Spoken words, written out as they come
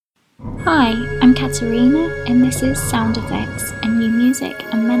Hi, I'm Katerina, and this is Sound Effects, a new music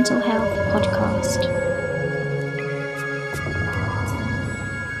and mental health podcast.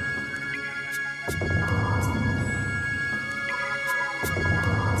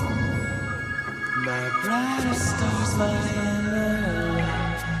 My brightest stars, my inner light,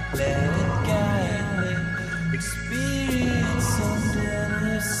 let it guide me. Experience and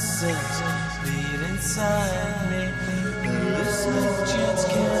innocence beat inside me. The listening chance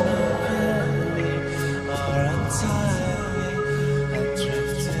can open me or untie me. I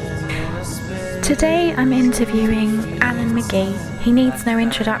drifted in a space. Today I'm interviewing Alan McGee. He needs no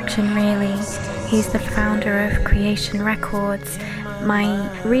introduction really. He's the founder of Creation Records. My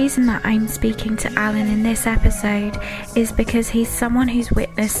reason that I'm speaking to Alan in this episode is because he's someone who's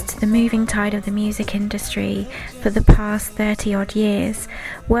witnessed the moving tide of the music industry for the past 30 odd years.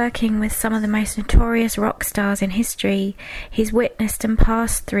 Working with some of the most notorious rock stars in history, he's witnessed and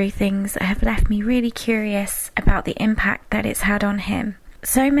passed through things that have left me really curious about the impact that it's had on him.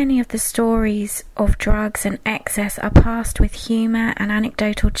 So many of the stories of drugs and excess are passed with humour and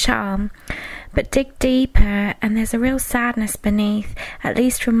anecdotal charm, but dig deeper and there's a real sadness beneath, at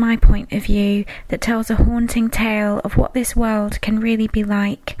least from my point of view, that tells a haunting tale of what this world can really be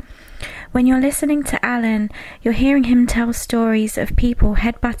like. When you're listening to Alan, you're hearing him tell stories of people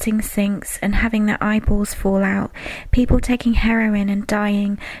headbutting sinks and having their eyeballs fall out, people taking heroin and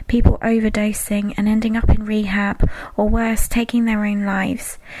dying, people overdosing and ending up in rehab, or worse, taking their own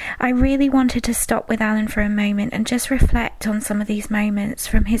lives. I really wanted to stop with Alan for a moment and just reflect on some of these moments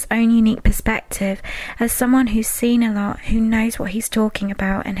from his own unique perspective as someone who's seen a lot, who knows what he's talking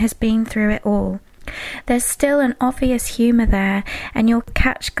about and has been through it all. There's still an obvious humour there, and you'll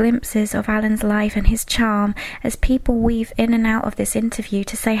catch glimpses of Alan's life and his charm as people weave in and out of this interview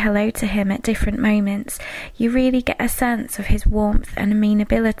to say hello to him at different moments. You really get a sense of his warmth and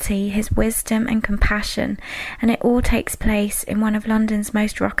amenability, his wisdom and compassion, and it all takes place in one of London's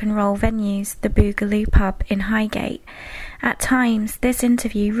most rock and roll venues, the Boogaloo Pub in Highgate. At times, this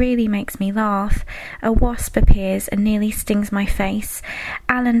interview really makes me laugh. A wasp appears and nearly stings my face.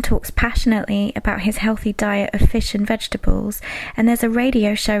 Alan talks passionately about his healthy diet of fish and vegetables, and there's a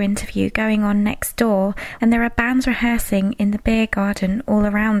radio show interview going on next door, and there are bands rehearsing in the beer garden all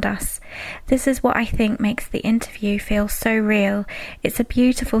around us. This is what I think makes the interview feel so real. It's a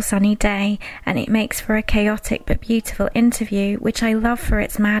beautiful sunny day, and it makes for a chaotic but beautiful interview, which I love for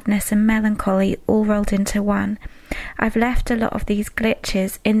its madness and melancholy all rolled into one. I've left a lot of these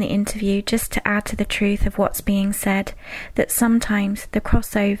glitches in the interview just to add to the truth of what's being said, that sometimes the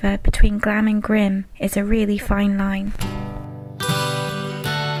crossover between glam and grim is a really fine line.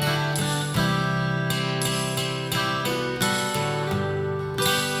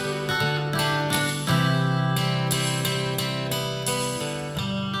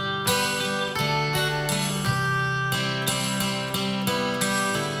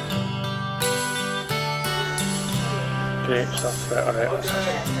 Great stuff, right,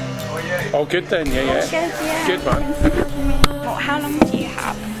 alright. All good then, yeah. Good, yeah. Good, man. Well, how long do you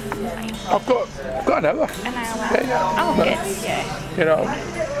have? I've got an hour. An hour? Yeah. Oh, good, yeah. You know,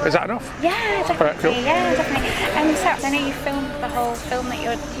 is that enough? Yeah, definitely. Alright, cool. Yeah, definitely. So I know you filmed the whole film that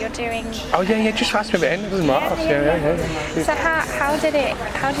you're doing. Oh yeah, just ask me about it, it doesn't matter. Yeah. So how did it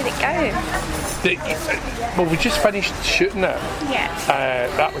go? Well, we just finished shooting it. Yeah.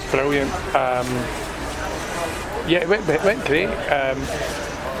 That was brilliant. Yeah, it went great.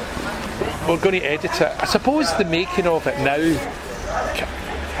 We're going to edit it. I suppose the making of it now,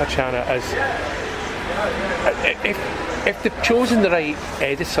 Chana, is if they've chosen the right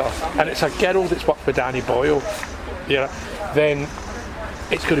editor and it's a girl that's worked with Danny Boyle, then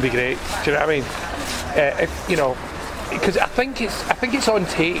it's going to be great. Do you know what I mean? Because I think it's on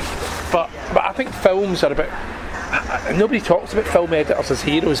tape, but I think films are about. Nobody talks about film editors as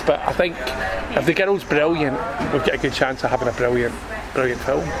heroes, but I think if the girl's brilliant, we've got a good chance of having a brilliant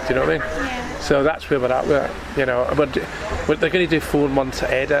film. Do you know what I mean? Yeah. So that's where we're at with it. They're going to do 4 months of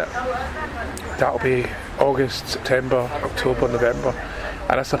edit. That'll be August, September, October, November,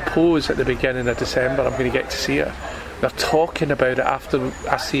 and I suppose at the beginning of December I'm going to get to see it. They're talking about it after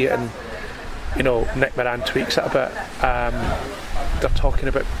I see it, and Nick Moran tweaks it a bit. They're talking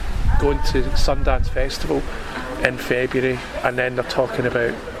about going to Sundance Festival in February, and then they're talking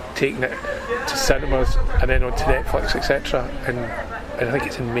about taking it to cinemas and then onto Netflix, etc. And I think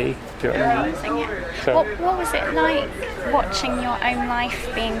it's in May. Do you know what I mean? Amazing, yeah. So, what was it like watching your own life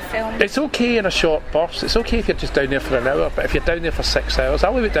being filmed? it's okay in a short burst. It's okay if you're just down there for an hour, but if you're down there for 6 hours, I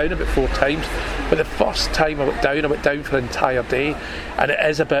only went down about 4 times. But the first time I went down for an entire day, and it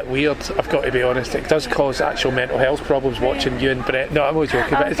is a bit weird, I've got to be honest. It does cause actual mental health problems watching you and Bremner. No, I'm always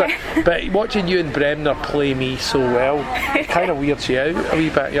joking, but, but watching you and Bremner play me so well, it kind of weirds you out a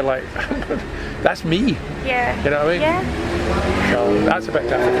wee bit. You're like, that's me. Yeah. You know what I mean? Yeah. So that's a bit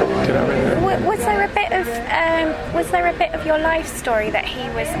difficult. You know what I mean? Was there a bit of your life story that he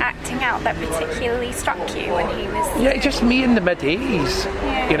was acting out that particularly struck you when he was? Yeah, just me in the mid 80s.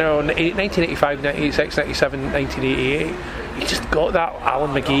 Yeah. You know, 1985, 1986, 1997, 1988. He just got that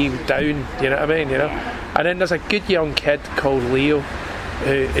Alan McGee down. You know what I mean? You know. And then there's a good young kid called Leo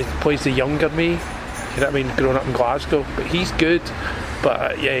who plays the younger me. You know what I mean? Growing up in Glasgow, but he's good.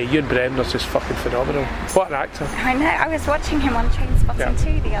 But yeah, Ewan Bremner's just fucking phenomenal. What an actor. I know, I was watching him on Trainspotting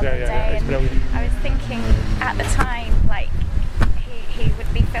 2 the other day, and brilliant. I was thinking at the time, like, he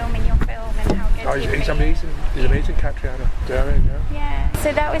would be filming your film and how good he would be. He's amazing. He's amazing, Catriona. Do you know what I mean? Yeah.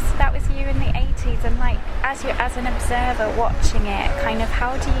 So that was you in the 80s, and like, as an observer watching it, kind of,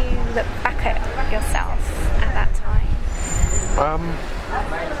 how do you look back at yourself at that time?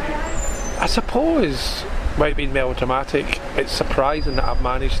 I suppose, might be melodramatic, it's surprising that I've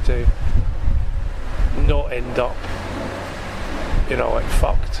managed to not end up, you know, like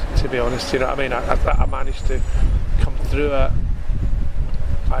fucked, to be honest. You know what I mean? I managed to come through it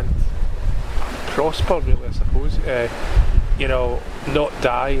and prosper, really, I suppose. You know, not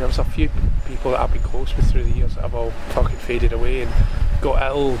die. There's a few people that I've been close with through the years that have all fucking faded away and got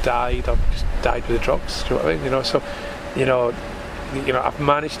ill, died, or just died with the drugs. Do you know what I mean? You know, so, you know, I've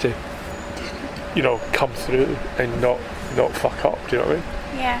managed to, you know, come through and not fuck up. Do you know what I mean?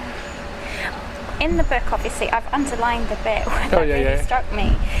 Yeah. In the book, obviously, I've underlined the bit that really struck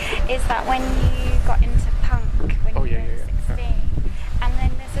me, is that when you got into punk when you were 16, and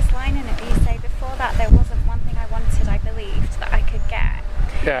then there's this line in it where you say, before that there wasn't one thing I wanted, I believed, that I could get.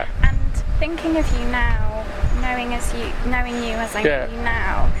 Yeah. And thinking of you now, knowing you as I know you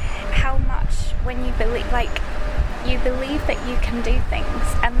now, how much when you believe, like, you believe that you can do things,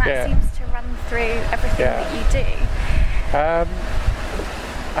 and that seems to run through everything that you do.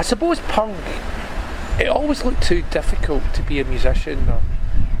 I suppose punk, it always looked too difficult to be a musician or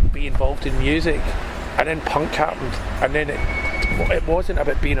be involved in music, and then punk happened, and then it wasn't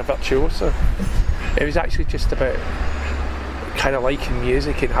about being a virtuoso. It was actually just about kind of liking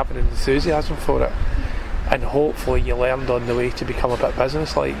music and having an enthusiasm for it, and hopefully you learned on the way to become a bit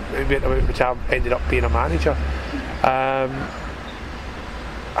business-like, which I ended up being a manager.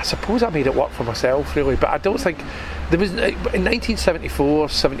 I suppose I made it work for myself, really, but I don't think there was, in 1974,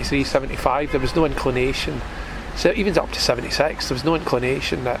 73, 75, there was no inclination, so even up to 76, there was no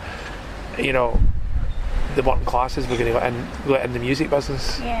inclination that, you know, the working classes were going to let in the music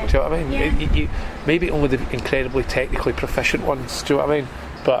business. Do you know what I mean? You, maybe only the incredibly technically proficient ones, do you know what I mean?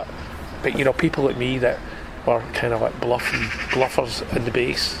 But you know, people like me that were kind of like bluffers in the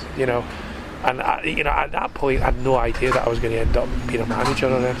bass, you know. And you know, at that point, I had no idea that I was going to end up being a manager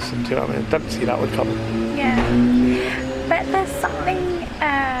or anything. Do you know what I mean? I didn't see that one coming. Yeah, but there's something.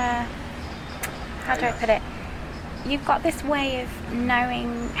 How do I put it? You've got this way of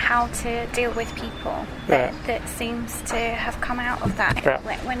knowing how to deal with people that seems to have come out of that. Yeah.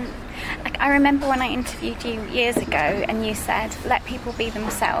 When, like, I remember when I interviewed you years ago, and you said, "Let people be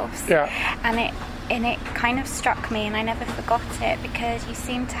themselves." Yeah. And it kind of struck me, and I never forgot it, because you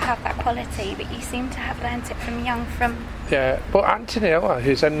seem to have that quality, but you seem to have learnt it from young. Yeah. Well, Antonella,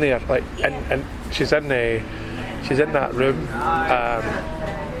 who's in there, like, and she's in that room,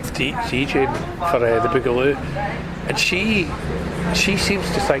 DJing for the Boogaloo, and she seems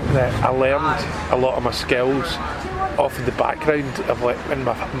to think that I learned a lot of my skills off of the background of, like, in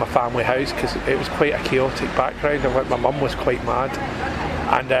my family house, because it was quite a chaotic background, and like, my mum was quite mad,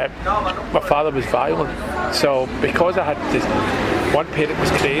 and my father was violent. So because I had this, one parent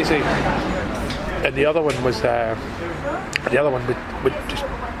was crazy, and the other one would just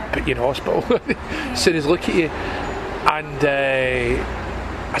put you in hospital as soon as look at you. And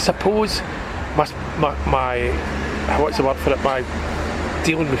I suppose my what's the word for it? My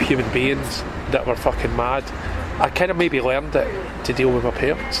dealing with human beings that were fucking mad, I kind of maybe learned it to deal with my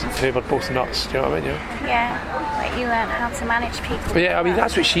parents, who were both nuts. Do you know what I mean? Yeah, like you learned how to manage people. But yeah, I mean,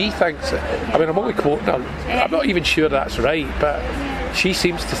 that's what she thinks. I mean, I'm only quoting her. I'm not even sure that's right, but she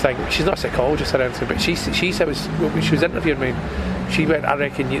seems to think, she's not a psychologist or anything, but she said, when she was interviewing me, she went, I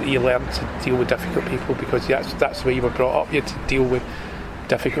reckon you learn to deal with difficult people because that's the way you were brought up. You had to deal with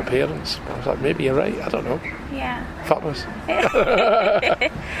difficult parents. I was like, maybe you're right, I don't know. Yeah. Fuckness.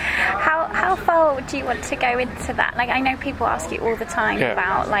 How far do you want to go into that? Like, I know people ask you all the time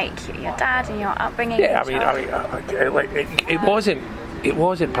about, like, your dad and your upbringing. Yeah, I mean, it wasn't it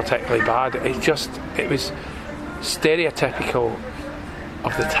wasn't particularly bad. It was stereotypical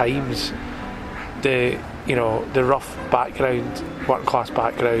of the times. The rough background, working class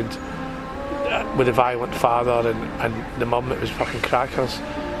background, with a violent father and the mum that was fucking crackers.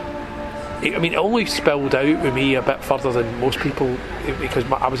 I mean, it only spilled out with me a bit further than most people, because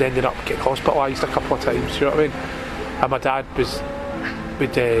I was ending up getting hospitalised a couple of times, you know what I mean? And my dad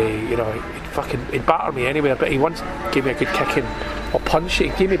he'd batter me anywhere, but he once gave me a good kicking or punch. He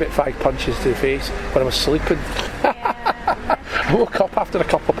gave me about 5 punches to the face when I was sleeping. I woke up after a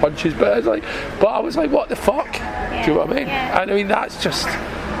couple of punches, but I was like, what the fuck? Do you know what I mean? And I mean, it's just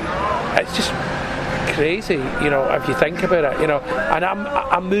crazy, if you think about it, and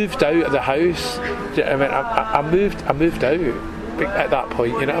I moved out of the house. Do you know what I mean? I moved out at that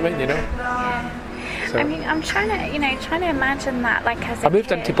point, you know what I mean? So, I mean, I'm trying to imagine that, like, as a I moved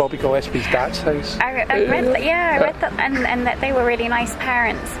kid. into Bobby Gillespie's dad's house. I read that, and that they were really nice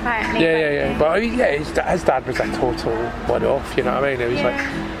parents, apparently. Yeah. But I mean, his dad was a total one-off, you know what I mean? It was like,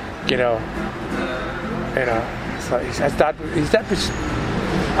 it's like his dad was.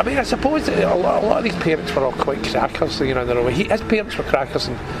 I mean, I suppose that a lot of these parents were all quite crackers, in their own way. His parents were crackers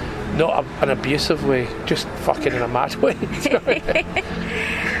in not an abusive way, just fucking in a mad way.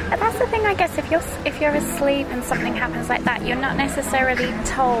 But that's the thing, I guess, if you're asleep and something happens like that, you're not necessarily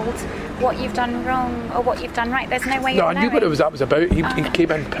told what you've done wrong or what you've done right. There's no way. No, I knew what that was about. He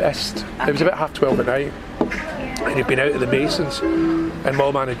came in pissed. Okay. It was about 12:30 at night, and he'd been out at the Masons, and my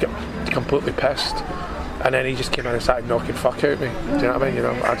man had got completely pissed, and then he just came in and started knocking fuck out of me. Do you know what I mean?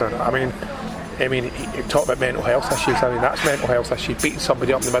 I don't know. I mean, he talked about mental health issues. I mean, that's mental health issues. Beating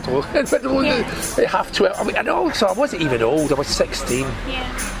somebody up in the middle at 12:30. I mean, and also, I wasn't even old. I was 16. Yeah.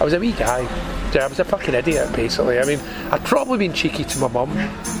 I was a wee guy. I was a fucking idiot, basically. I mean, I'd probably been cheeky to my mum.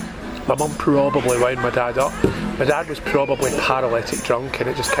 My mum probably wound my dad up. My dad was probably paralytic drunk, and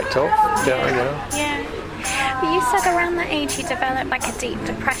it just kicked off. Do you know what I mean? Yeah. But you said around that age you developed like a deep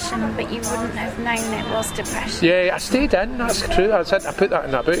depression, but you wouldn't have known it was depression. Yeah, I stayed in, that's true. I put that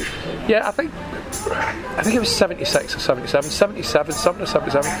in that book. Yeah, I think it was 76 or 77, something or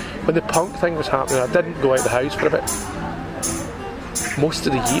 77, when the punk thing was happening. I didn't go out of the house for a bit, most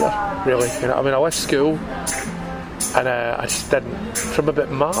of the year, really. I mean, I left school, and I just didn't, from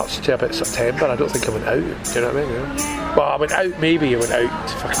about March to about September, I don't think I went out. Do you know what I mean? Well, I went out, maybe I went out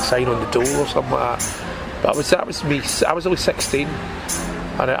to fucking sign on the door or something like that. But that was me. I was only 16,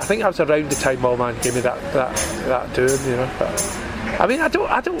 and I think I was around the time my man gave me that doing, But, I mean, I don't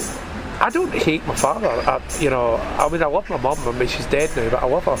hate my father. I mean, I love my mum. I mean, she's dead now, but I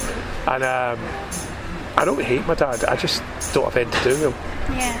love her, and I don't hate my dad. I just don't have anything to do with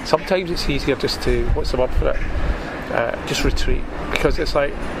him. Yeah. Sometimes it's easier just to, what's the word for it? Just retreat, because it's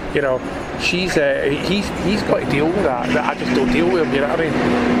like, he's got to deal with that I just don't deal with him, you know what I mean?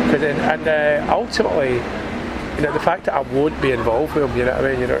 And ultimately, the fact that I won't be involved with him, you know what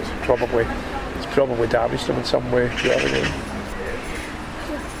I mean? It's probably damaged him in some way, you know what I mean?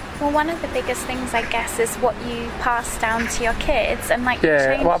 Well, one of the biggest things, I guess, is what you pass down to your kids, and like.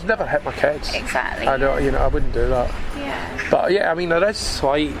 Yeah, change. Well, I've never hit my kids. Exactly. I know, I wouldn't do that. Yeah. But yeah, I mean, there is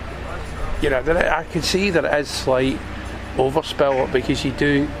slight. I can see that it is slight overspill, because you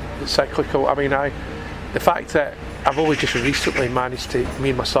do cyclical. I mean, the fact that I've only just recently managed to, me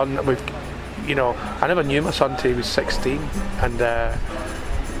and my son, I never knew my son till he was 16, and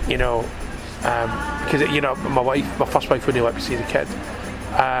because my first wife wouldn't let me see the kid,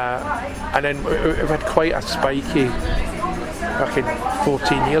 and then we've had quite a spiky fucking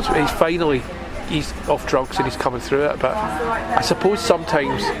 14 years. He's off drugs and he's coming through it, but I suppose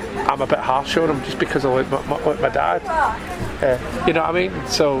sometimes I'm a bit harsh on him just because I like my dad. You know what I mean?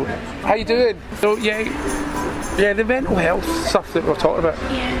 So, how you doing? So yeah, the mental health stuff that we're talking about.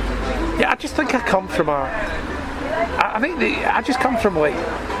 Yeah, I just think I come from I just come from like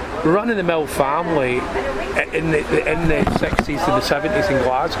run-of-the-mill family in the 60s and the 70s in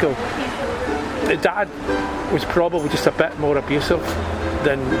Glasgow. The dad was probably just a bit more abusive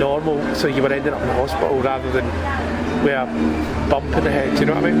than normal, so you were ending up in the hospital rather than with a bump in the head, you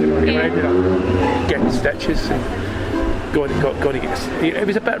know what I mean? You were ending up getting stitches and going to get. It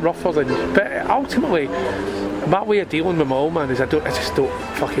was a bit rougher than, but ultimately my way of dealing with my old man is I just don't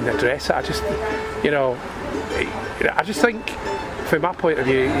fucking address it. I just think, from my point of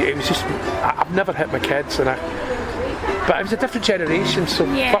view, it was just, I've never hit my kids, but it was a different generation, so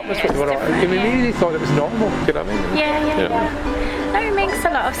fuck was what they were on. I mean, maybe they thought it was normal, you know what I mean? Yeah. No, it makes a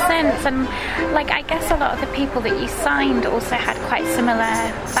lot of sense, and like I guess a lot of the people that you signed also had quite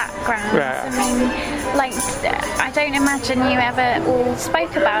similar backgrounds. Right. I mean, like, I don't imagine you ever all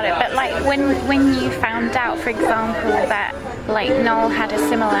spoke about it, but like when you found out, for example, that like Noel had a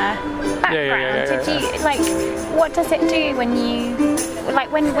similar background, did you like, what does it do when you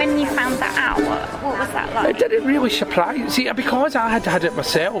like when you found that out? What was that like? It didn't really surprise. See, because I had it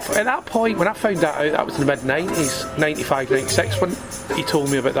myself at that point when I found that out. That was in the mid-90s, 95, 96 when he told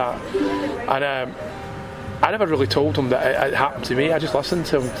me about that, and I never really told him that it happened to me. I just listened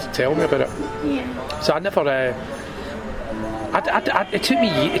to him to tell me about it. Yeah. So I never.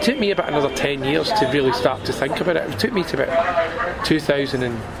 It took me about another 10 years to really start to think about it. It took me to about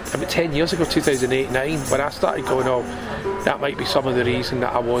 10 years ago, 2008-9, when I started going, oh, that might be some of the reason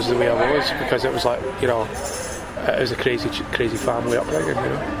that I was the way I was, because it was like, you know, it was a crazy family upbringing, you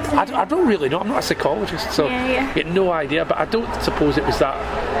know. I don't really know. I'm not a psychologist, so I get no idea. But I don't suppose it was that.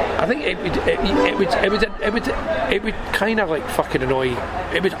 I think it would kind of like fucking annoy.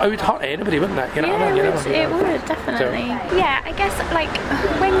 It would hurt anybody, wouldn't it? You know what I mean? It would definitely. So. Yeah, I guess like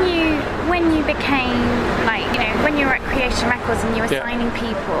when you became like, you know, when you were at Creation Records and you were signing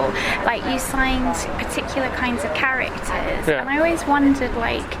people, like you signed particular kinds of characters, and I always wondered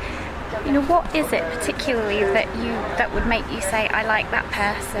like, you know, what is it particularly that would make you say I like that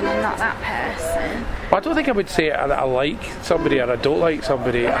person and not that person? Well, I don't think I would say that I like somebody or I don't like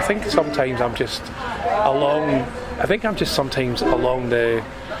somebody. I think sometimes I'm just along. I think I'm just sometimes along the.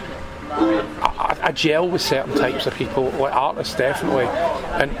 I gel with certain types of people, like artists, definitely,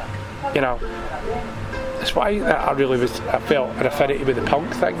 and you know, that's why I felt an affinity with the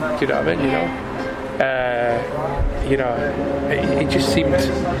punk thing. Do you know what I mean? You know. You know, it just seemed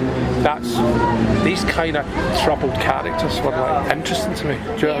these kind of troubled characters were like interesting to me. Do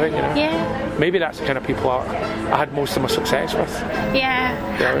you know what I mean? You know? Yeah. Maybe that's the kind of people I had most of my success with. Yeah.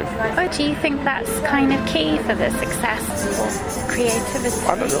 You know what I mean? Oh, do you think that's kind of key for the success or creativity?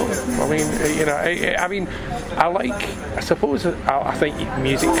 I don't know. I mean, you know, I suppose I think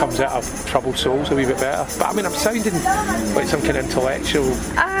music comes out of troubled souls a wee bit better. But I mean, I'm sounding like some kind of intellectual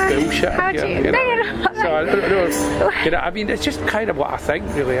bullshit. How do you? So I don't know. You know, I mean, it's just kind of what I think,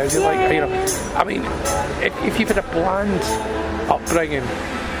 really. Is it like, you know, I mean, if you've had a bland upbringing,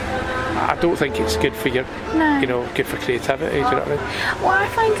 I don't think it's good for your, you know, good for creativity. Do you know what I mean? Well, I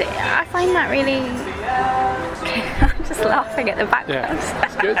find that really. I'm just laughing at the background. Yeah,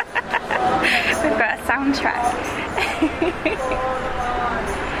 it's good. We've got a soundtrack.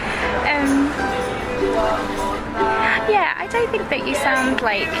 Yeah, I don't think that you sound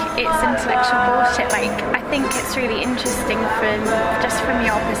like it's intellectual bullshit. Like, I think it's really interesting from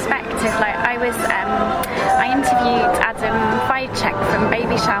your perspective. Like, I interviewed Adam Vajcek from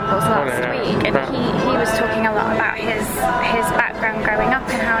Baby Shambles last week, and he was talking a lot about his background growing up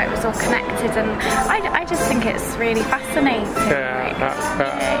and how it was all connected, and I just think it's really fascinating.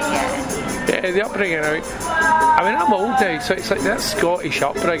 Yeah, the upbringing. I mean, I'm old now, so it's like that Scottish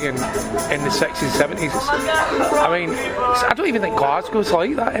upbringing in the 60s and 70s. I mean, I don't even think Glasgow's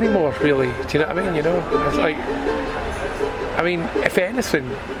like that anymore, really. Do you know what I mean? You know, it's like, I mean, if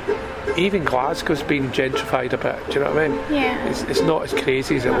anything, even Glasgow's been gentrified a bit. Do you know what I mean? Yeah. It's not as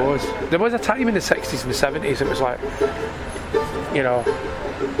crazy as it was. There was a time in the 60s and the 70s it was like, you know,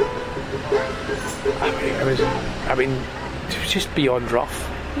 I mean, it was just beyond rough.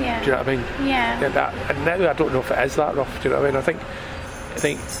 Yeah. Do you know what I mean? Yeah. And now I don't know if it is that rough. Do you know what I mean? I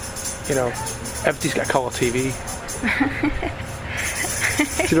think, you know, everybody's got a colour TV.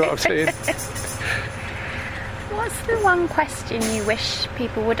 Do you know what I'm saying? What's the one question you wish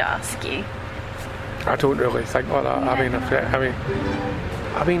people would ask you? I don't really think like that.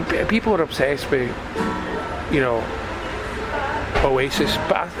 I mean, people are obsessed with, you know, Oasis,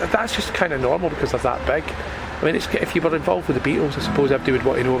 but that's just kind of normal because they're that big. I mean, if you were involved with the Beatles, I suppose everybody would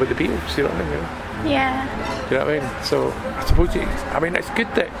want to know about the Beatles, you know what I mean? Yeah. You know what I mean? So, I suppose it's good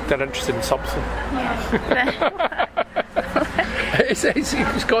that they're interested in something. Yeah.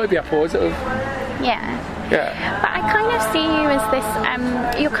 it's got to be a positive. Yeah. Yeah. But I kind of see you as this,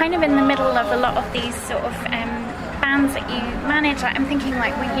 you're kind of in the middle of a lot of these sort of bands that you manage. Like, I'm thinking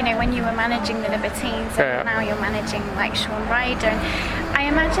like, you know, when you were managing the Libertines and now you're managing like Shaun Ryder. And I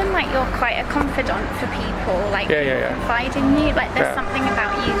imagine like you're quite a confidant for people, like people confide in you. Like there's something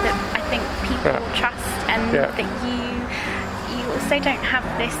about you that I think people trust, and that you also don't have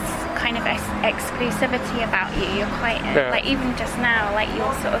this kind of exclusivity about you. You're quite like, even just now, like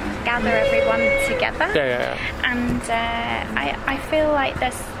you'll sort of gather everyone together. And I feel like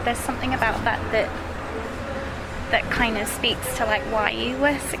there's something about that kind of speaks to like why you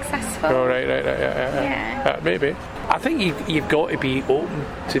were successful. Oh, right, yeah. Maybe. I think you've got to be open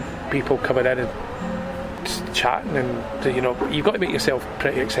to people coming in and chatting, and you've got to make yourself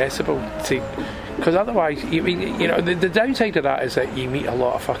pretty accessible to. Because otherwise, the downside of that is that you meet a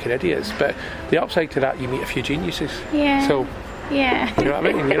lot of fucking idiots, but the upside to that, you meet a few geniuses. Yeah. So, yeah. you know what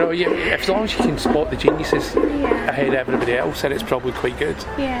I mean? As long as you can spot the geniuses ahead of everybody else, then it's probably quite good.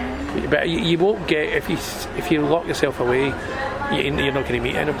 Yeah. But you won't get if you lock yourself away. You're not going to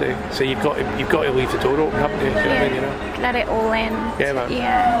meet anybody, so you've got to leave the door open, haven't you? Yeah. Let it all in. Yeah, man.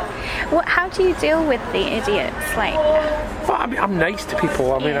 Yeah. How do you deal with the idiots? Like, well, I'm nice to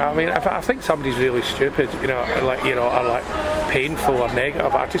people. I mean, if I think somebody's really stupid, or like painful or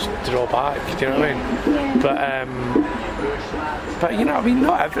negative, I just draw back. Do you know what I mean? Yeah. But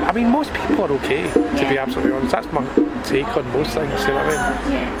most people are okay. To be absolutely honest, that's my take on most things. You know what I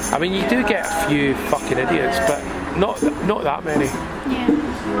mean? Yeah. I mean, you do get a few fucking idiots, but not that many. Yeah.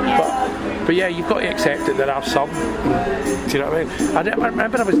 But yeah, you've got to accept that there are some. Do you know what I mean? I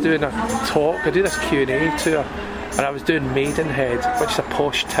remember I was doing a talk. I do this Q&A tour, and I was doing Maidenhead, which is a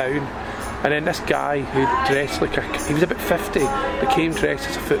posh town. And then this guy who dressed he was about 50, but came dressed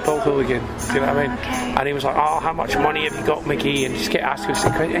as a football hooligan. Do you know what I mean? Okay. And he was like, "Oh, how much money have you got, McGee?" And just kept asking us,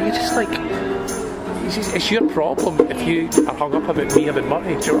 and you're just like, it's your problem if you are hung up about me having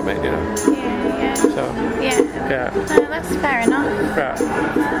money. Do you know what I mean? Yeah. So. Yeah. No, that's fair enough. Yeah.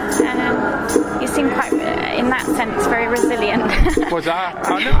 You seem quite, in that sense, very resilient. Was that?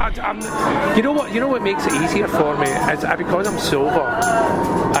 You know what makes it easier for me is because I'm sober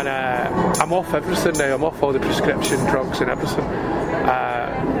and I'm off everything now. I'm off all the prescription drugs and everything.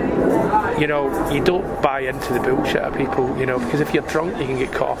 You don't buy into the bullshit of people. Because if you're drunk, you can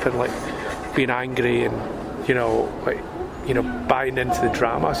get caught up in like being angry and buying into the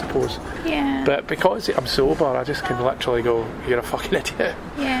drama, I suppose. Yeah. But because I'm sober, I just can literally go, "You're a fucking idiot.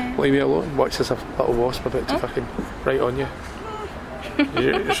 Yeah. Leave me alone." Watch this little wasp about to fucking right on you.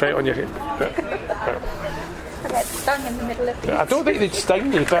 It's right on your head. I get stung in the middle of I don't think they'd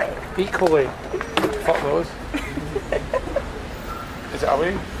sting you, but equally, fuck those. Is it a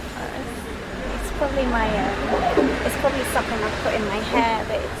wing? It's probably it's probably something I've put in my hair,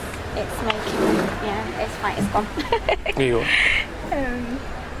 but it's making, it's fine, it's gone. There you go. I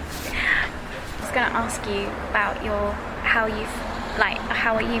was going to ask you about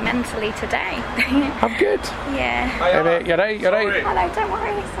how are you mentally today? I'm good. Yeah. You're right. Hello, don't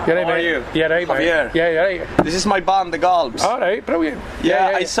worry. You're right, How are mate. you? Yeah, right, mate. Javier. Yeah, you're right. This is my band, the Gulps. All right, brilliant.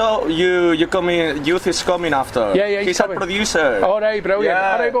 Yeah, I saw you coming. Youth is coming after. Yeah, he's coming. a producer. All right, brilliant.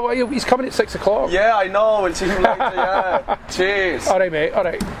 Yeah. All right, but he's coming at 6 o'clock. Yeah, I know. We'll see him later. Yeah. Cheers. All right, mate. All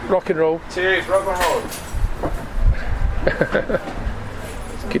right, rock and roll. Cheers. Rock and roll.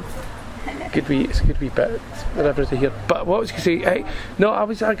 It's a good wee bit, whatever to hear. But what was I going to say?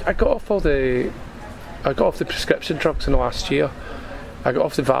 I got off the prescription drugs in the last year. I got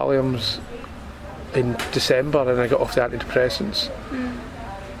off the Valiums in December, and I got off the antidepressants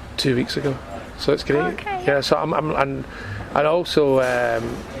 2 weeks ago. So it's great. Okay. Yeah. So and also I'm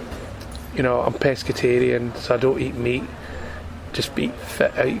pescatarian, so I don't eat meat. Just eat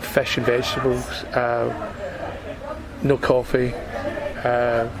fish and vegetables. No coffee.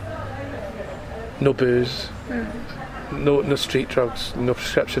 No booze, no street drugs, no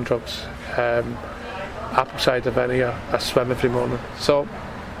prescription drugs, apple cider vinegar. I swim every morning, so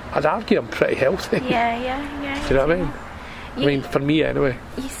I'd argue I'm pretty healthy. Yeah. Do you know what I mean? I mean, for me anyway.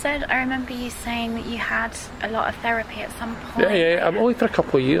 I remember you saying that you had a lot of therapy at some point. Yeah. I'm only for a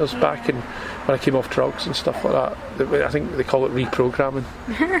couple of years back when I came off drugs and stuff like that. I think they call it reprogramming.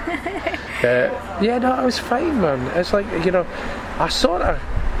 No, I was fine, man. It's like,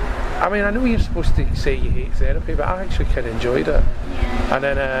 I know you're supposed to say you hate therapy, but I actually kind of enjoyed it. Yeah. And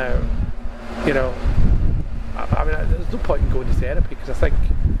then, there's no point in going to therapy because I think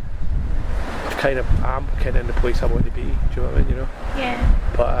I'm kind of in the place I want to be. Do you know what I mean? Yeah.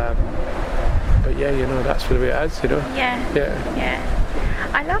 But yeah, that's the way it is. Yeah.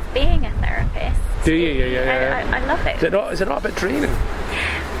 I love being a therapist. Do you? Yeah. I love it. Is it not a bit draining?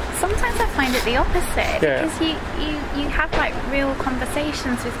 Sometimes I find it the opposite, Yeah. because you have like real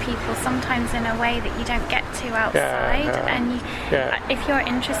conversations with people sometimes in a way that you don't get to outside, and if you're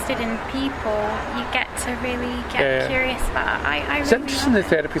interested in people, you get to really get curious about it. It's really interesting the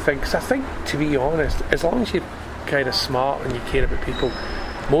therapy thing, because I think, to be honest, as long as you're kind of smart and you care about people,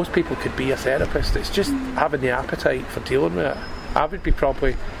 most people could be a therapist. It's just having the appetite for dealing with it. I would be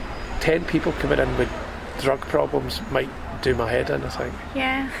probably 10 people coming in with drug problems might do my head in, I think.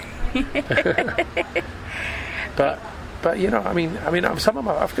 Yeah. But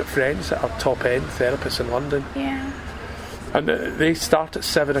I've got friends that are top end therapists in London. Yeah. And they start at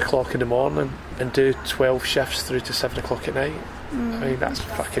 7 o'clock in the morning and do 12 shifts through to 7 o'clock at night. I mean, that's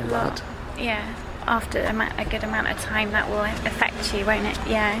fucking mad. Yeah. after a good amount of time that will affect you, won't it?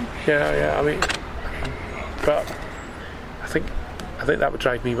 Yeah. Yeah. I mean, but I think that would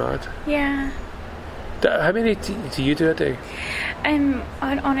drive me mad. Yeah. How many do you do a day?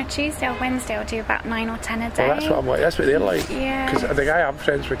 On a Tuesday or Wednesday, I'll do about 9 or 10 a day. Well, that's what I'm like. That's what they're like. Yeah. Because the guy I'm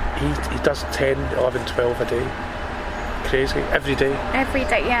friends with, he does 10, 11, 12 a day. Crazy. Every day. Every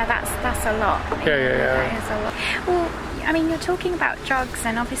day, yeah, that's a lot. Yeah. That is a lot. Well, I mean, you're talking about drugs,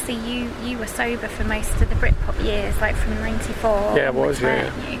 and obviously you were sober for most of the Britpop years, like from 94. Yeah, I was,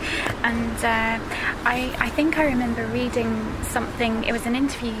 yeah. And I think I remember reading something, it was an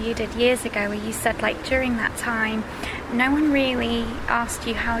interview you did years ago where you said, like, during that time, no one really asked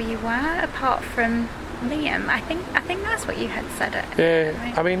you how you were apart from Liam. I think that's what you had said it. Yeah,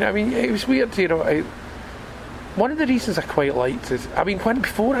 right? I mean, it was weird, you know. One of the reasons I quite liked is, I mean,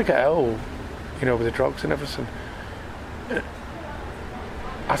 before I got ill, you know, with the drugs and everything,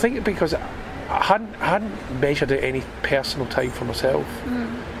 I think because I hadn't measured out any personal time for myself,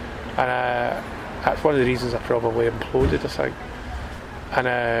 and that's one of the reasons I probably imploded, I think.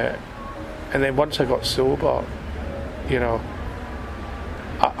 And then once I got sober, you know,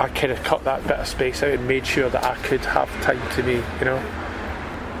 I kind of cut that bit of space out and made sure that I could have time to me, you know.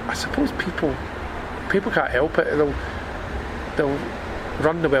 I suppose people can't help it. They'll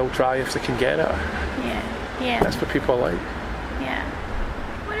run the well dry if they can get it. Yeah. That's what people like. Yeah.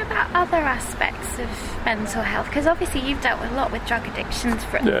 What about other aspects of mental health? Because obviously you've dealt a lot with drug addictions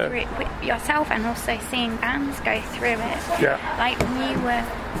through it yourself, and also seeing bands go through it. Yeah. Like when you were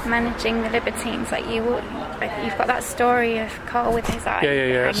managing the Libertines, like you've got that story of Carl with his eyes.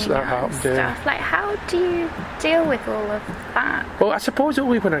 Yeah. That happened. Stuff. Yeah. Like, how do you deal with all of that? Well, I suppose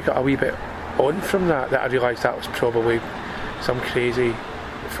only when I got a wee bit on from that I realised that was probably some crazy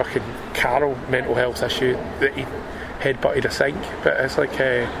fucking Carol mental health issue that he headbutted a sink. But it's like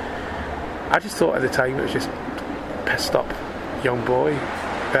I just thought at the time it was just pissed up young boy.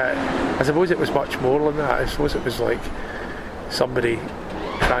 But I suppose it was much more than that. I suppose it was like somebody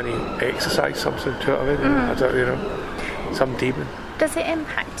trying to exercise something. Do you know what I mean? I don't, you know, some demon. Does it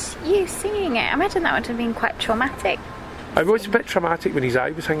impact you seeing it? I imagine that would have been quite traumatic. It was a bit traumatic when his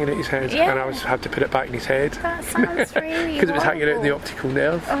eye was hanging out his head, and I had to put it back in his head. That sounds really because it was hanging out in the optical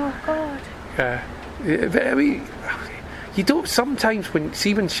nerve. Oh God. Yeah, but I mean, you don't sometimes when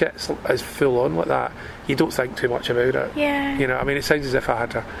shit's as full on like that, you don't think too much about it. Yeah. You know, I mean, it sounds as if I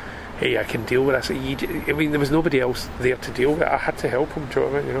had hey, I can deal with this. I mean, there was nobody else there to deal with it. I had to help him. Do you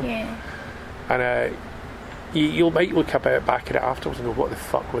know what I mean? You know. Yeah. And you might look back at it afterwards and go, what the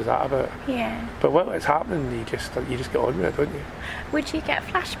fuck was that about? Yeah. But while it's happening, you just get on with it, don't you? Would you get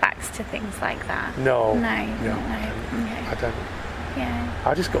flashbacks to things like that? No. No. Okay. I didn't. Yeah.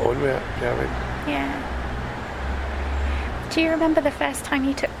 I just got on with it. You know what I mean? Yeah. Do you remember the first time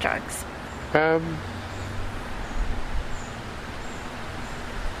you took drugs? Yeah,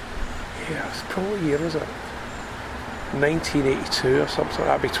 it's probably year was it? 1982 or something.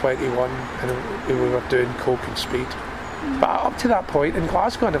 I'd be 21 and we were doing coke and speed. But up to that point in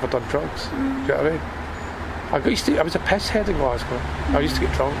Glasgow I never done drugs. Do you know what I mean? I was a pisshead in Glasgow. I used to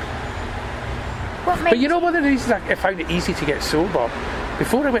get drunk. But you know one of the reasons I found it easy to get sober,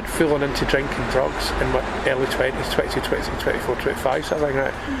 before I went full on into drinking drugs in my early 20s, 22, 23, 24, 25, something like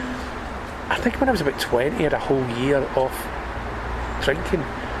that, I think when I was about 20 I had a whole year off drinking.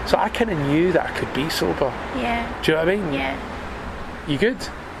 So I kind of knew that I could be sober. Yeah. Do you know what I mean? Yeah. You good?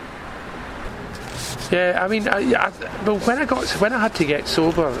 Yeah, I mean, when I had to get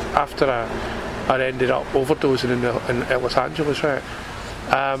sober after I ended up overdosing in Los Angeles, right?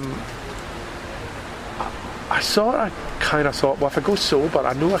 I sort of kind of thought, well, if I go sober,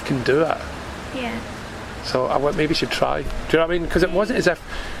 I know I can do it. Yeah. So I went, maybe I should try. Do you know what I mean? Because it wasn't as if,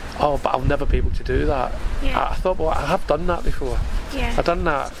 oh, but I'll never be able to do that. Yeah. I thought, well, I have done that before. Yeah. I've done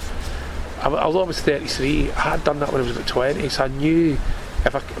that. Although I was 33, I had done that when I was about 20, so I knew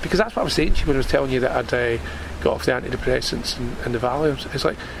because that's what I was saying to you when I was telling you that I'd got off the antidepressants and the Valiums. It's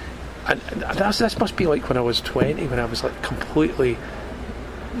like, and this must be like when I was 20, when I was like completely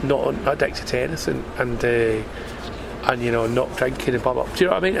not addicted to anything, and you know, not drinking and blah blah. Do you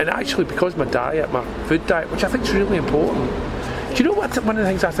know what I mean? And actually, because my food diet, which I think is really important. Do you know what? One of the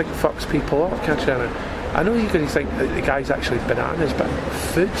things I think fucks people up, can't you? I know you're going to think that the guy's actually bananas, but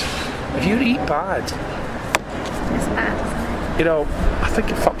food. If you eat bad, it's bad, isn't it? You know, I think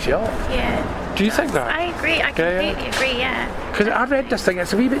it fucks you up. Yeah. Do you think that? I agree. I completely agree. Yeah. Because I read this thing.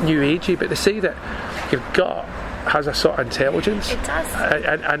 It's a wee bit new agey, but they say that your gut has a sort of intelligence. It does.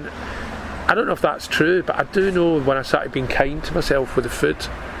 And I don't know if that's true, but I do know when I started being kind to myself with the food,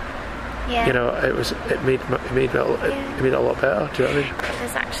 Yeah. You know, it made it a lot better. Do you know what I mean?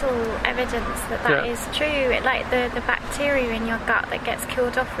 There's actual evidence that is true. Like the bacteria in your gut that gets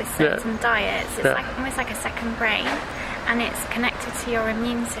killed off with certain diets, it's like almost like a second brain, and it's connected to your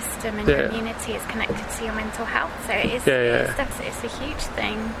immune system, and your immunity is connected to your mental health. So it is it's a huge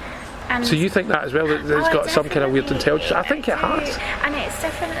thing. And so you think that as well, that it's got some kind of weird intelligence? I think it has. And it's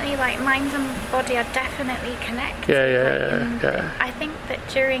definitely like mind and body are definitely connected. Yeah. I think that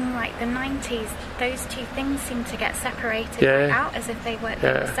during like the 90s, those two things seemed to get separated out as if they were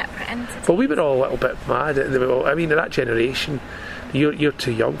separate entities. Well, we were all a little bit mad. I mean, in that generation, you're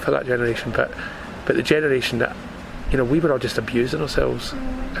too young for that generation, but the generation that, you know, we were all just abusing ourselves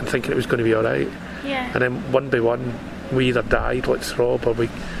and thinking it was going to be all right. Yeah. And then one by one, we either died like Throb, or we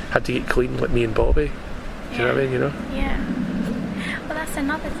had to get clean like me and Bobby. Do you know what I mean? You know? Yeah. Well, that's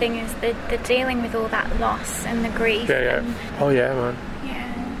another thing, is the dealing with all that loss and the grief. Yeah. Oh yeah, man.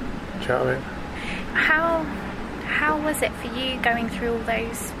 Yeah. Do you know what I mean? How was it for you going through all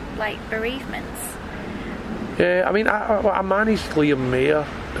those like bereavements? Yeah, I mean, I managed Liam Mayer,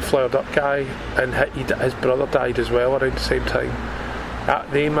 the Flowered Up guy, and his brother died as well around the same time.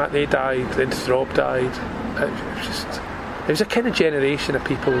 They died, then Throb died. It was a kind of generation of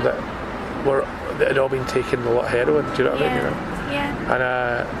people that had all been taking a lot of heroin. Do you know what I mean? You know?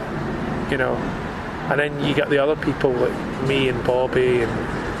 Yeah. And you know, and then you get the other people like me and Bobby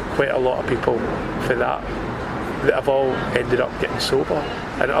and quite a lot of people for that have all ended up getting sober,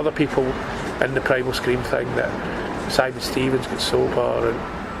 and other people in the Primal Scream thing that Simon Stevens got sober,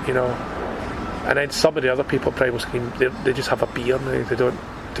 and you know, and then some of the other people at Primal Scream, they just have a beer now. They don't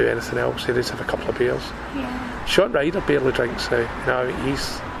do anything else. They just have a couple of beers. Yeah. Sean Ryder barely drinks now. You know,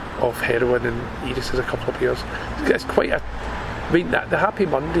 he's off heroin and he just has a couple of beers. It's quite a... I mean, the Happy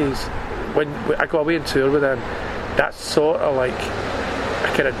Mondays, when I go away on tour with them, that's sort of like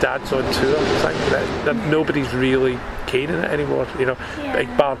a kind of dad's on tour thing. That nobody's really caning it anymore, you know. Yeah. Like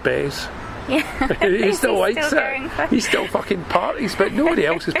Barbez. Yeah. he still likes it. He still fucking parties, but nobody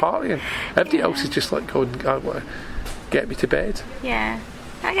else is partying. Everybody else is just like going, get me to bed. Yeah.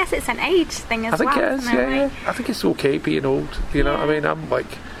 I guess it's an age thing as well. I think it is, yeah. I think it's okay being old, you know what I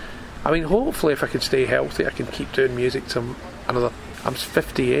mean? Hopefully if I can stay healthy, I can keep doing music to another... I'm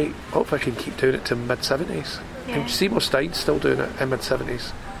 58, hopefully I can keep doing it to mid-70s. And Seymour Stein's still doing it in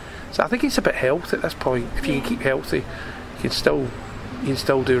mid-70s. So I think it's a bit health at this point. If you can keep healthy, you can still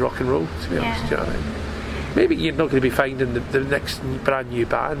do rock and roll, to be honest, you know what I mean? Maybe you're not going to be finding the next brand new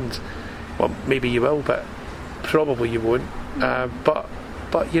band. Well, maybe you will, but probably you won't.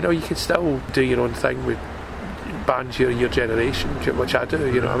 But you know, you can still do your own thing with bands your generation, which I do,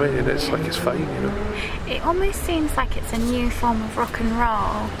 you know what I mean? And it's like, it's fine, you know. It almost seems like it's a new form of rock and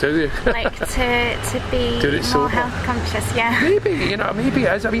roll. Do you? Like to be more health conscious, Maybe, you know, maybe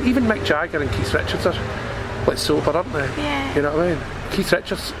it is. I mean, even Mick Jagger and Keith Richards are like sober, aren't they? Yeah. You know what I mean? Keith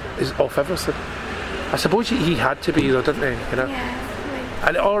Richards is off everything. I suppose he had to be though, didn't he? You know? Yeah.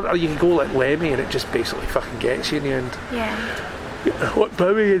 And, or you can go like Lemmy and it just basically fucking gets you in the end. Yeah. What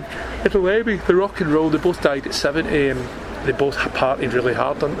Bowie and Lemmy, the rock and roll, they both died at 70 and they both partied really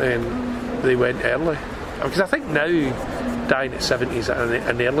hard, didn't they? And they went early. Because I think now dying at 70 is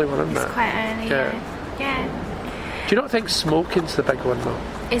an early one, isn't it? It's quite early, yeah. Do you not think smoking's the big one though?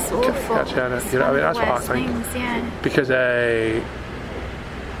 It's awful. You know what I mean? That's what I think. Things, because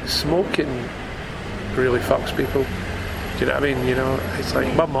smoking really fucks people. Do you know what I mean? You know, it's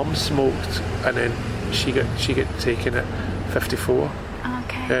like my mum smoked and then she got taken at 54.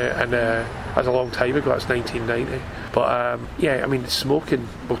 Okay. And that was a long time ago. That's 1990. But I mean, smoking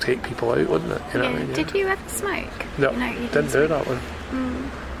will take people out, wouldn't it? You know what I mean? Did you ever smoke? No, you didn't do that one.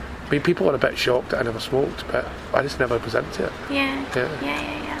 I mean, people were a bit shocked that I never smoked, but I just never was into it. Yeah.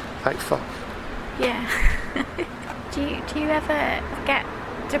 Thank fuck. Yeah. Do you ever get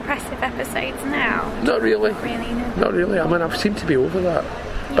depressive episodes now? Not really. No. Not really. I mean, I seem to be over that.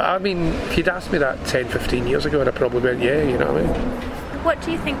 Yeah. But I mean, if you'd asked me that 10, 15 years ago, I'd have probably went, yeah, you know what I mean? What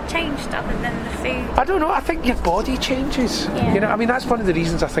do you think changed other than the food? I don't know. I think your body changes. Yeah. You know, I mean, that's one of the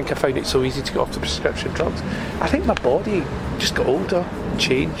reasons I think I found it so easy to get off the prescription drugs. I think my body just got older,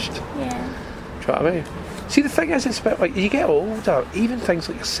 changed. Yeah. Do you know what I mean? See, the thing is, it's a bit like you get older, even things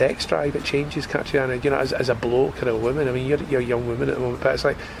like your sex drive, it changes, Catriona. You know, as a bloke or a woman. I mean, you're a young woman at the moment, but it's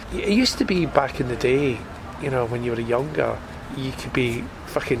like it used to be back in the day. You know, when you were younger, you could be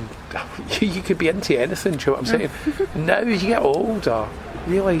you could be into anything. Do you know what I'm saying? Now, as you get older,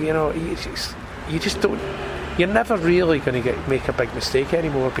 really, you know, you just don't. You're never really going to make a big mistake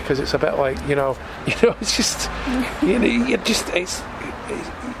anymore because it's a bit like, you know, it's just, you know, you're just,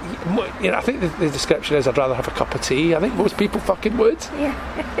 You know, I think the description is I'd rather have a cup of tea. I think most people fucking would. Yeah.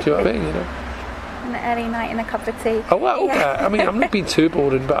 Do you know what I mean? You know. An early night and a cup of tea. A little bit. I mean, I'm not being too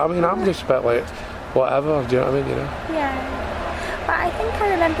boring, but I mean, I'm just a bit like whatever. Do you know what I mean? You know. Yeah. But I think I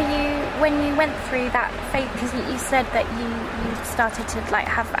remember you when you went through that phase, because you said that you started to like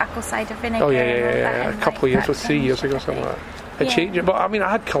have apple cider vinegar. Oh yeah. And A couple of years, or 3 years ago, something like that. I changed it, but I mean, I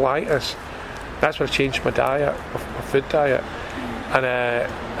had colitis. That's when I changed my diet, my food diet, and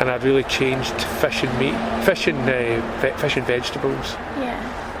I'd really changed to fish and meat, fish and vegetables. Yeah.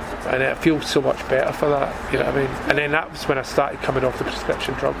 And it feels so much better for that. You know what I mean? And then that was when I started coming off the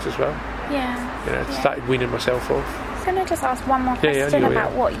prescription drugs as well. Yeah. You know, started weaning myself off. So can I just ask one more question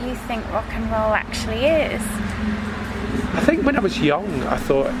about what you think rock and roll actually is? I think when I was young, I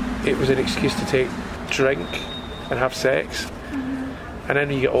thought it was an excuse to take drink and have sex. And then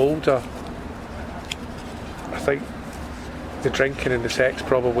when you get older, I think the drinking and the sex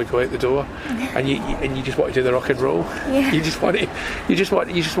probably go out the door, and you just want to do the rock and roll. Yeah. You just want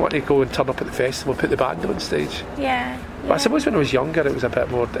to go and turn up at the festival, put the band on stage. Yeah. But I suppose when I was younger, it was a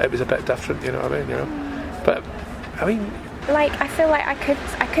bit different. You know what I mean? You know. But I mean, like, I feel like I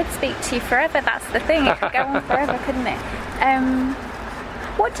could speak to you forever. That's the thing. It could go on forever, couldn't it?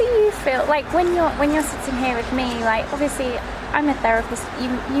 What do you feel like when you're sitting here with me? Like, obviously, I'm a therapist.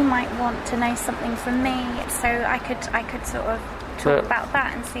 You might want to know something from me, so I could sort of talk about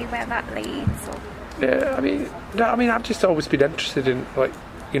that and see where that leads. Yeah, I mean, I've just always been interested in, like,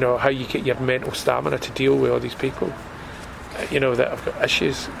 you know, how you get your mental stamina to deal with all these people, you know, that have got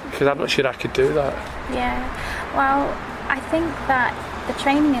issues, because I'm not sure I could do that. Yeah, well, I think that the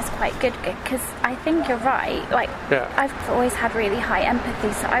training is quite good because I think you're right. Like, I've always had really high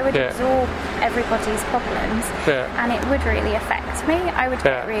empathy, so I would absorb everybody's problems, and it would really affect me. I would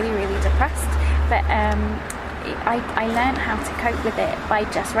get really, really depressed, but I learned how to cope with it by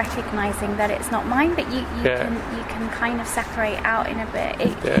just recognising that it's not mine, but you can kind of separate out in a bit.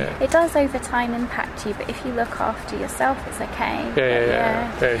 It does over time impact you, but if you look after yourself, it's okay.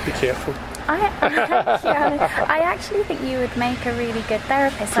 Yeah, be careful. I actually think you would make a really good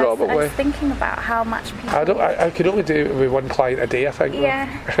therapist. Probably. I was thinking about how much people... I could only do it with one client a day, I think. Yeah.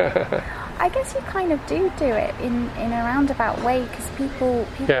 I guess you kind of do it in a roundabout way, because people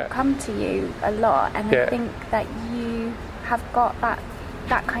come to you a lot, and I think that you have got that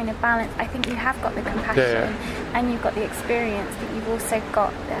kind of balance. I think you have got the compassion and you've got the experience, but you've also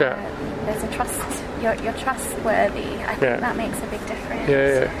got there's a trust. You're trustworthy. I think that makes a big difference.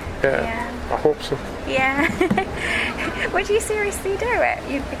 Yeah. I hope so. Yeah. Would you seriously do it?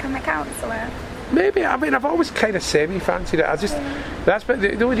 You'd become a counsellor? Maybe. I mean, I've always kind of semi-fancied it. That's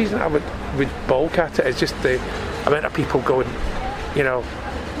the only reason I would bulk at it is just the amount of people going, you know,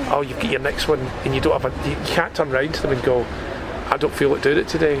 oh, you've got your next one, and you can't turn around to them and go, I don't feel like doing it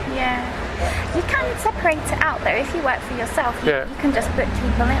today. Yeah. You can separate it out though. If you work for yourself, you can just book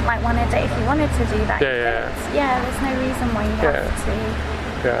people in like one a day if you wanted to do that. There's no reason why you have to.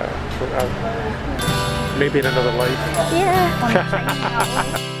 Yeah. Maybe in another life.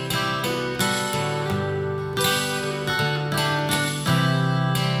 Yeah.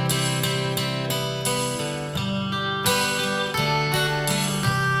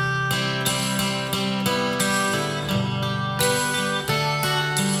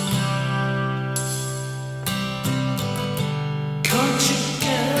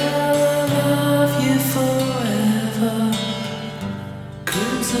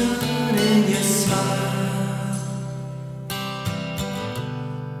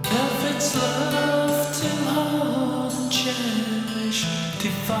 Love to hold and cherish,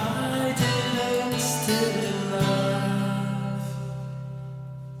 divine.